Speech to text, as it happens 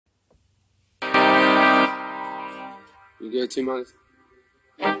You good, T-Minus?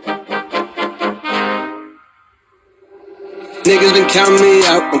 Niggas been counting me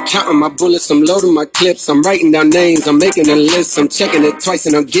out, I'm counting my bullets, I'm loading my clips, I'm writing down names, I'm making a list, I'm checking it twice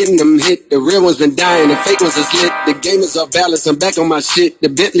and I'm getting them hit. The real ones been dying, the fake ones is lit, the game is off balance, I'm back on my shit. The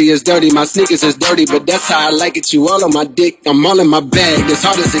Bentley is dirty, my sneakers is dirty, but that's how I like it, you all on my dick, I'm all in my bag, as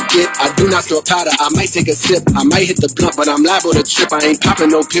hard as it get. I do not store powder, I might take a sip, I might hit the blunt, but I'm liable to trip. I ain't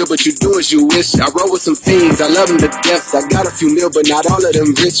popping no pill, but you do as you wish. I roll with some fiends, I love them to death, I got a few mil, but not all of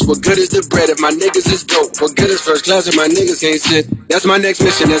them rich. What good is the bread if my niggas is dope? What good is first class if my niggas can't sit? That's my next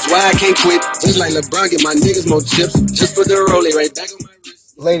mission, that's why I can't quit. Just like LeBron, get my niggas more chips. Just put the rollie right back on my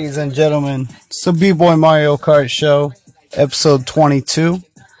wrist. Ladies and gentlemen, it's the B-Boy Mario Kart Show, episode 22.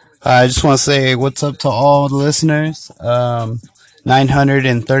 I just want to say what's up to all the listeners.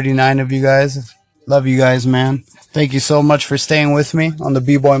 939 of you guys. Love you guys, man. Thank you so much for staying with me on the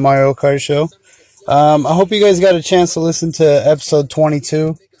B-Boy Mario Kart Show. I hope you guys got a chance to listen to episode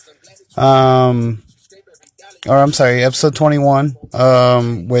 22. Episode 21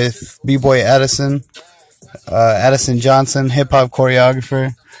 with B-Boy Addison Johnson, hip-hop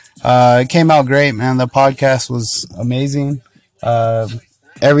choreographer. It came out great, man. The podcast was amazing.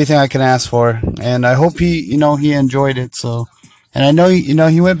 Everything I can ask for. And I hope he enjoyed it. So, and I know,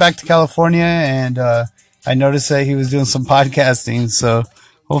 he went back to California and I noticed that he was doing some podcasting. So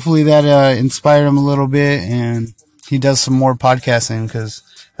hopefully that inspired him a little bit and he does some more podcasting because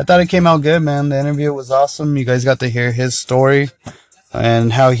I thought it came out good, man. The interview was awesome. You guys got to hear his story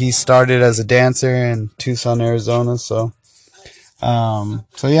and how he started as a dancer in Tucson, Arizona. So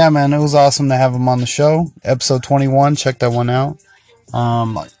yeah, man, it was awesome to have him on the show. Episode 21, check that one out.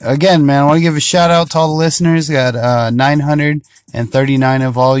 Again, man, I want to give a shout out to all the listeners. Got 939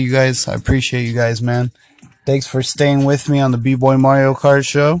 of all you guys. I appreciate you guys, man. Thanks for staying with me on the B-Boy Mario Kart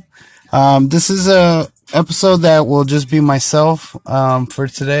Show. This is a episode that will just be myself for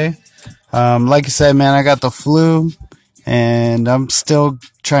today. Like I said, man, I got the flu and I'm still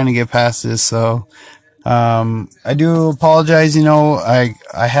trying to get past this. So I do apologize. I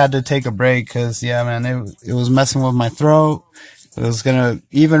had to take a break because, yeah, man, it was messing with my throat. It was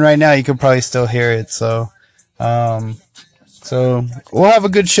even right now, you could probably still hear it. So we'll have a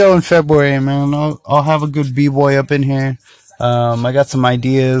good show in February, man. I'll have a good B-boy up in here. I got some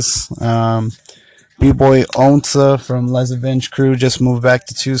ideas. B-boy Onsa from Les Avenge Crew just moved back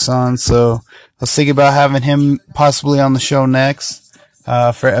to Tucson, so I was thinking about having him possibly on the show next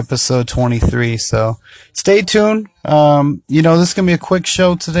for episode 23. So stay tuned. This is gonna be a quick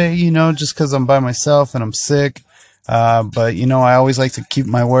show today. Just because I'm by myself and I'm sick. But I always like to keep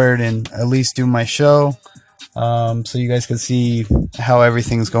my word and at least do my show, so you guys can see how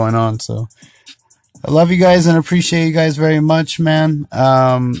everything's going on. So I love you guys and appreciate you guys very much, man.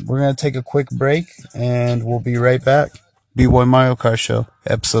 We're going to take a quick break and we'll be right back. B-Boy Mario Kart Show,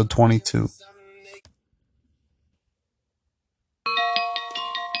 episode 22.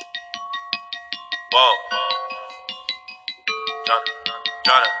 Whoa.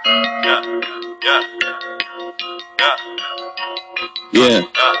 Yeah,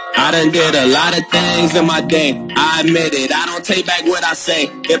 I done did a lot of things in my day, I admit it, I don't take back what I say.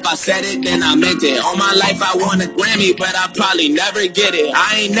 If I said it, then I meant it. All my life I won a Grammy, but I probably never get it.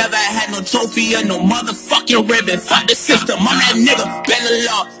 I ain't never had no trophy or no motherfucking ribbon. Fuck the system, I'm that nigga, bend the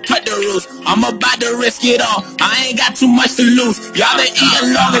law, cut the rules. I'm about to risk it all, I ain't got too much to lose. Y'all been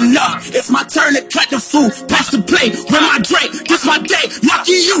eating long enough, it's my turn to cut the food. Pass the plate, with my drink, this my day.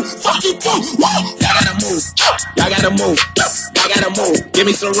 Lucky you, fuck you too. Whoa. Y'all gotta move, y'all gotta move, y'all gotta move. Give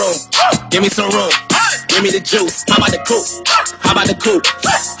me some room, give me some room. Give me the juice, how about the coupe? How about the coupe?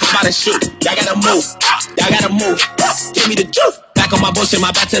 How about the shoot? Y'all gotta move, y'all gotta move. Give me the juice. Back on my bullshit,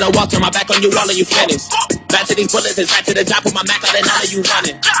 my back to the wall, turn my back on you, all of you finished. Back to these bullets, it's back to the job, put my Mac out and all of you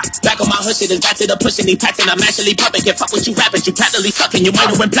running. Back on my hood shit, it's back to the pushing, these packs and I'm actually pumping. Can't fuck with you rapping, you practically sucking. You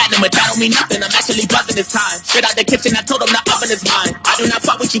might have win platinum, but that don't mean nothing. I'm actually buzzing this time. Straight out the kitchen, I told them the oven is mine. I do not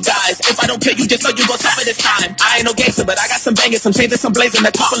fuck with you guys. If I don't kill you, just know you gon' suffer this time. I ain't no gangster, but I got some bangers, some chains and some blazing,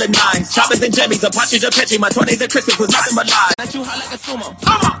 a couple of nines. Choppers and jimmies, a punches, a pitching. My 20s and Christmas was nothing but lies. Let you hot like a sumo.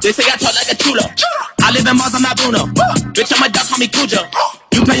 They say I talk like a chulo. I live in Mars, I'm not Bruno. Bitch, I'm a duck, call me Cujo.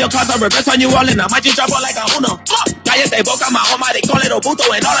 You play your cards, I reverse on you all and I might just drop all like a Uno. Cállate boca, my home, they call it Obuto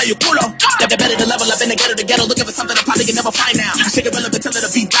and all of you culo. They're better to level up in the ghetto, looking for something I probably can never find now. Shake it relevant till the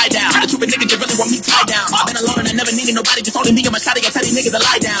beat die down. The stupid niggas just really want me tied down. I've been alone and I never needed nobody, just only me and my shot. I tell these niggas to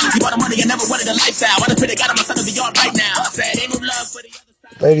lie down. You bought the money and never wanted a lifestyle. I just pray to God I'm a son of the yard right now. Said ain't no love for the other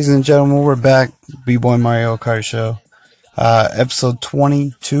side. Ladies and gentlemen, we're back. B-Boy Mario Kart Show, episode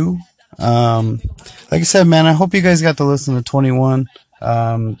 22. Like I said, man, I hope you guys got to listen to 21.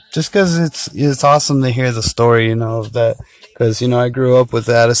 Just because it's awesome to hear the story, of that. Because I grew up with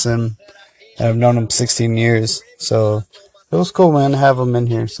Addison, and I've known him 16 years, so it was cool, man, to have him in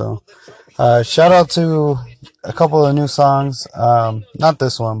here. So shout out to a couple of new songs. Not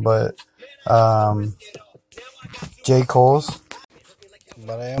this one, but um, J. Cole's.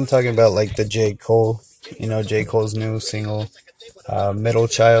 But I am talking about like the J. Cole, J. Cole's new single, Middle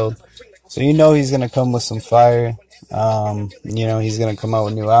Child. So he's gonna come with some fire. He's gonna come out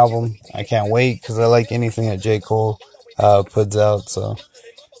with a new album. I can't wait because I like anything that J. Cole puts out. So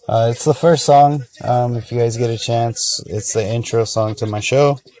it's the first song. If you guys get a chance, it's the intro song to my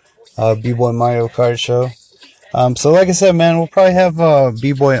show, B-Boy Mario Kart Show. So like I said, man, we'll probably have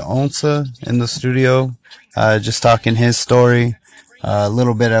B-Boy Onsa in the studio, just talking his story, a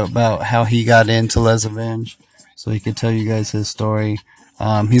little bit about how he got into Les Avenge, so he could tell you guys his story.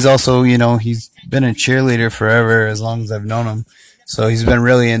 He's also, he's been a cheerleader forever, as long as I've known him. So he's been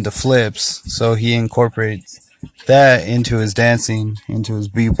really into flips. So he incorporates that into his dancing, into his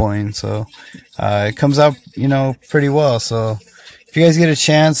b-boying. So it comes out, pretty well. So if you guys get a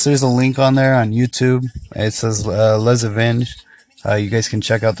chance, there's a link on there on YouTube. It says Les Avenge. You guys can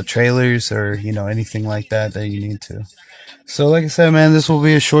check out the trailers or, anything like that you need to. So like I said, man, this will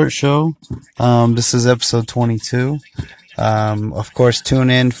be a short show. This is episode 22. Of course, tune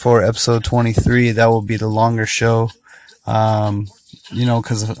in for episode 23. That will be the longer show.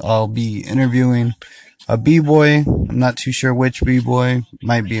 Because I'll be interviewing a b-boy. I'm not too sure which b-boy.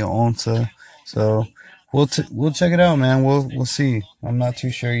 Might be an Onsa. So we'll check it out, man. We'll see. I'm not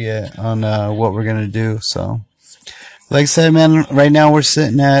too sure yet on what we're gonna do. So, like I said, man, right now we're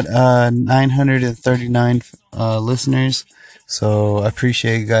sitting at 939 listeners. So I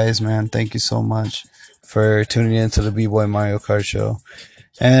appreciate you guys, man. Thank you so much for tuning in to the B-Boy Mario Kart Show.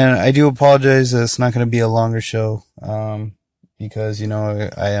 And I do apologize that it's not going to be a longer show, because,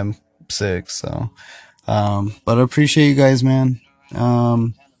 I am sick, so, but I appreciate you guys, man.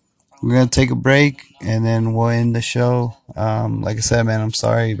 We're going to take a break, and then we'll end the show. Like I said, man, I'm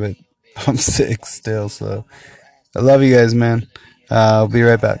sorry, but I'm sick still, so I love you guys, man. I'll be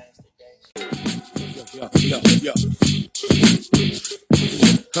right back.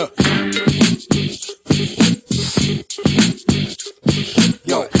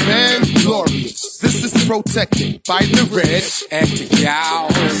 Yo, man, glorious. This is protected by the red acting y'all.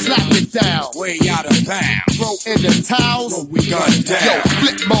 Slap it down, way out of bounds. Throw in the towels, we gun down. Yo,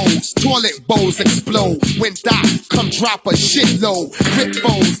 flip modes, toilet bowls explode. When Doc come drop a shitload. Rip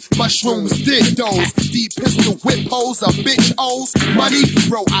bows, mushrooms, dildos. Deep pistol whip holes, a bitch O's. Money,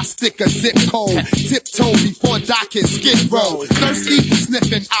 bro, I stick a zip code. Tiptoe before Doc can skid row. Thirsty,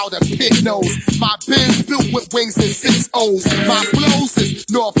 sniffing out a pit nose. My Benz built with wings and 6 O's. My flows is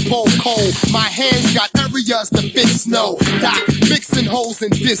North Pole cold. My hands got areas to fit snow. Doc mixing holes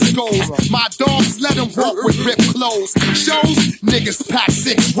and discos. My dogs let them walk with ripped clothes. Shows, niggas pack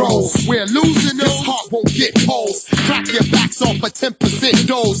 6 rows. We're losing, this heart won't get holes. Crack your backs off a 10%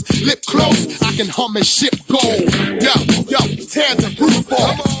 dose. Lip close, I can hum and ship gold. Yo, tear the roof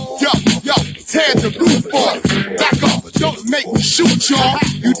off. Yo, tear the roof off. Back up, don't make me shoot y'all.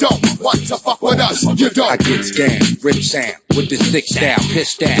 You don't want to fuck with us, you don't. I get scammed, rip sound, with this thick style,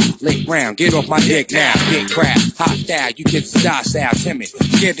 pissed out, lick round, get off my dick now, get crap, hot style, you get style, timid,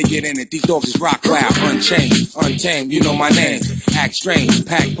 scared to get in it, these dogs is rock loud, unchained, untamed, you know my name, act strange,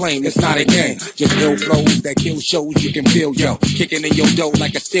 pack plain, it's not a game, just ill flows that kill shows you can feel, yo, kicking in your dough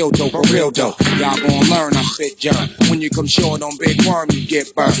like a steel dough, for real dough, y'all gon' learn I spit John, when you come short on Big Worm, you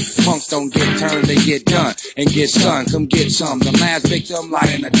get burned, punks don't get turned, they get done, and get sun, come get some, the last victim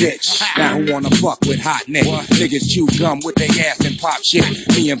lie in a ditch, now who wanna fuck with hot neck, niggas chew gum with their ass and pop shit,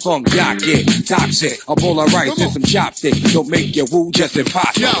 me and Funk Doc get toxic, a bowl of rice and some chopsticks, don't make your woo just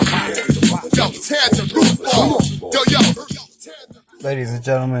impossible. Yo, tear the roof off, yo. Ladies and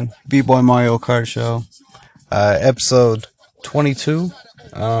gentlemen, B-Boy Mario Kart Show, episode 22.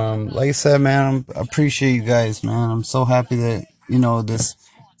 Like I said, man, I appreciate you guys, man. I'm so happy that,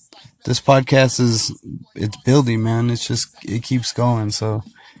 this podcast it's building, man. It keeps going, so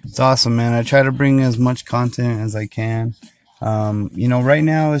it's awesome, man. I try to bring as much content as I can. Right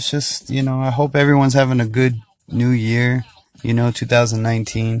now it's just, I hope everyone's having a good new year,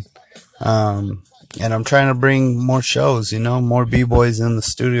 2019. And I'm trying to bring more shows, more b-boys in the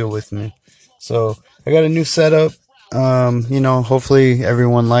studio with me. So I got a new setup. Hopefully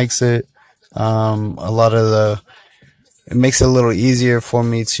everyone likes it. It makes it a little easier for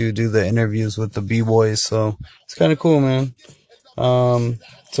me to do the interviews with the b-boys. So it's kind of cool, man.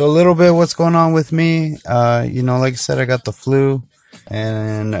 So a little bit what's going on with me. Like I said, I got the flu,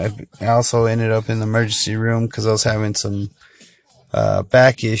 and I also ended up in the emergency room because I was having some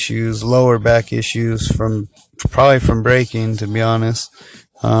back issues, lower back issues probably from breaking, to be honest.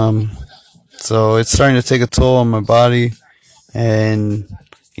 So it's starting to take a toll on my body, and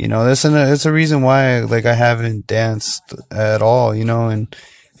it's a reason why I haven't danced at all, and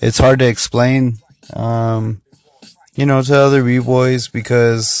it's hard to explain, to other b-boys,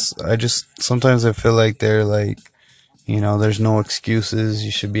 because sometimes I feel like they're like, there's no excuses.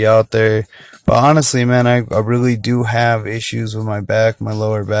 You should be out there. But honestly, man, I really do have issues with my back, my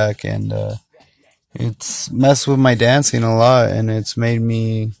lower back, and it's messed with my dancing a lot, and it's made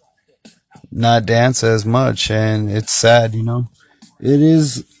me not dance as much, and it's sad, It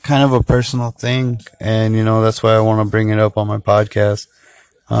is kind of a personal thing, and, that's why I want to bring it up on my podcast.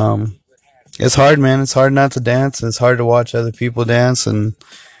 It's hard, man. It's hard not to dance. It's hard to watch other people dance and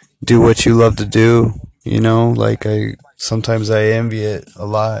do what you love to do. Sometimes I envy it a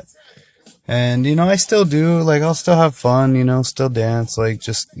lot. And, I still do. I'll still have fun, still dance,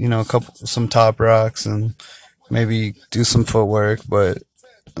 just, some top rocks and maybe do some footwork, but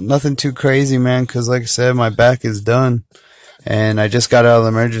nothing too crazy, man, because like I said, my back is done. And I just got out of the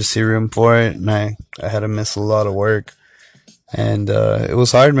emergency room for it, and I had to miss a lot of work. And it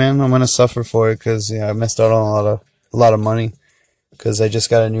was hard, man. I'm going to suffer for it because I missed out on a lot of money because I just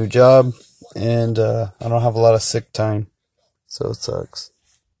got a new job, and I don't have a lot of sick time, so it sucks.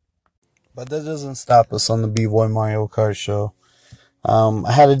 But that doesn't stop us on the B-Boy Mario Kart show.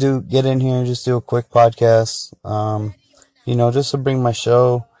 I had to get in here and just do a quick podcast, just to bring my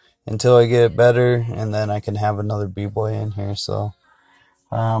show until I get better, and then I can have another B-Boy in here. So,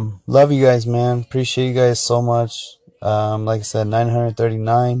 love you guys, man. Appreciate you guys so much. Like I said,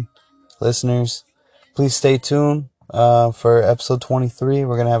 939 listeners. Please stay tuned for episode 23.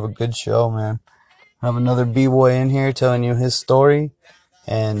 We're going to have a good show, man. Have another B-Boy in here telling you his story.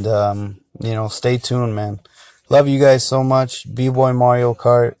 And, stay tuned, man. Love you guys so much. B-Boy Mario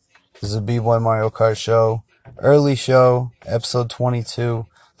Kart. This is a B-Boy Mario Kart show. Early show, episode 22.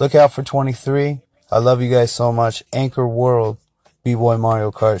 Look out for 23. I love you guys so much. Anchor World, B-Boy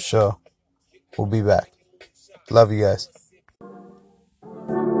Mario Kart show. We'll be back. Love you guys.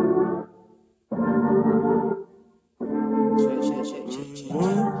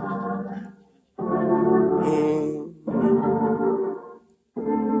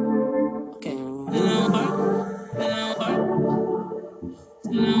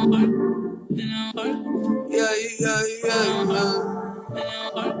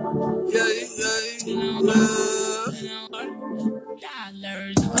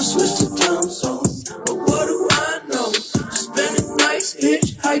 I switched to dumb zone, but what do I know? Spending nights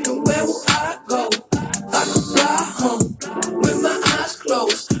hitchhiking, where will I go? I could fly home with my eyes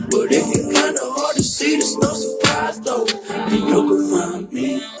closed, but it get kinda hard to see, there's no surprise though. And you can find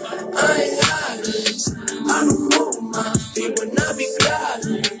me, I ain't hiding. I don't move my feet when I be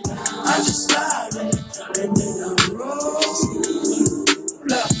gliding. I just slide and then I roll.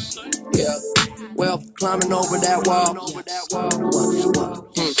 Yeah, well, climbing over that wall.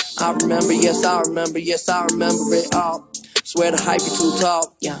 I remember, yes, I remember it all. Swear the hype be too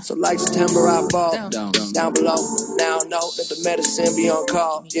tall. So like September I fall down below. Now I know that the medicine be on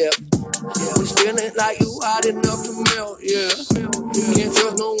call. Yeah. Was feeling like you hot enough to melt. Yeah. Can't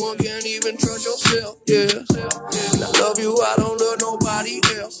trust no one, can't even trust yourself. Yeah. And I love you, I don't love nobody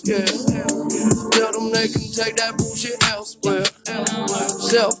else. Yeah. Tell them they can take that bullshit elsewhere.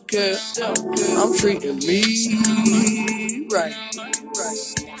 Self-care, I'm treating me right.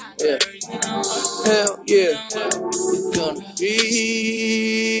 Yeah. Hell yeah. It's gonna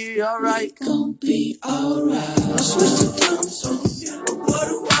be alright. Gonna be alright. I switched to dumb zone.